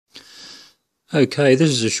Okay,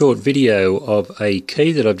 this is a short video of a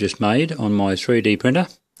key that I've just made on my 3D printer.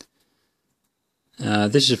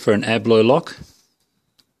 This is for an Abloy lock,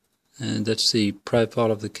 and that's the profile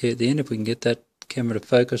of the key at the end, if we can get that camera to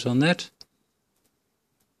focus on that.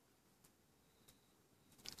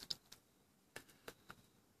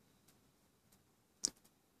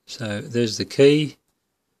 So there's the key,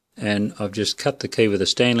 and I've just cut the key with a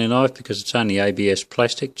Stanley knife because it's only ABS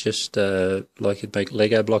plastic, just like you'd make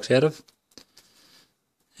Lego blocks out of.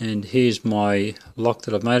 And here's my lock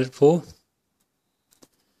that I've made it for.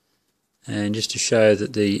 And just to show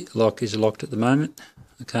that the lock is locked at the moment,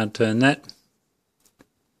 I can't turn that.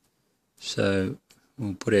 So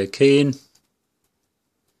we'll put our key in.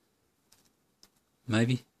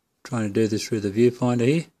 Maybe trying to do this through the viewfinder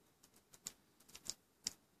here.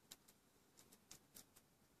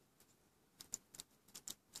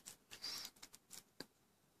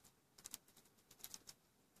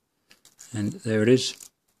 And there it is.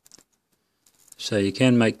 So you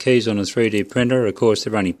can make keys on a 3D printer. Of course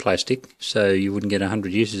they're only plastic, so you wouldn't get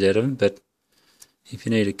 100 uses out of them, but if you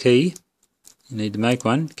need a key, you need to make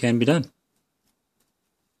one, it can be done.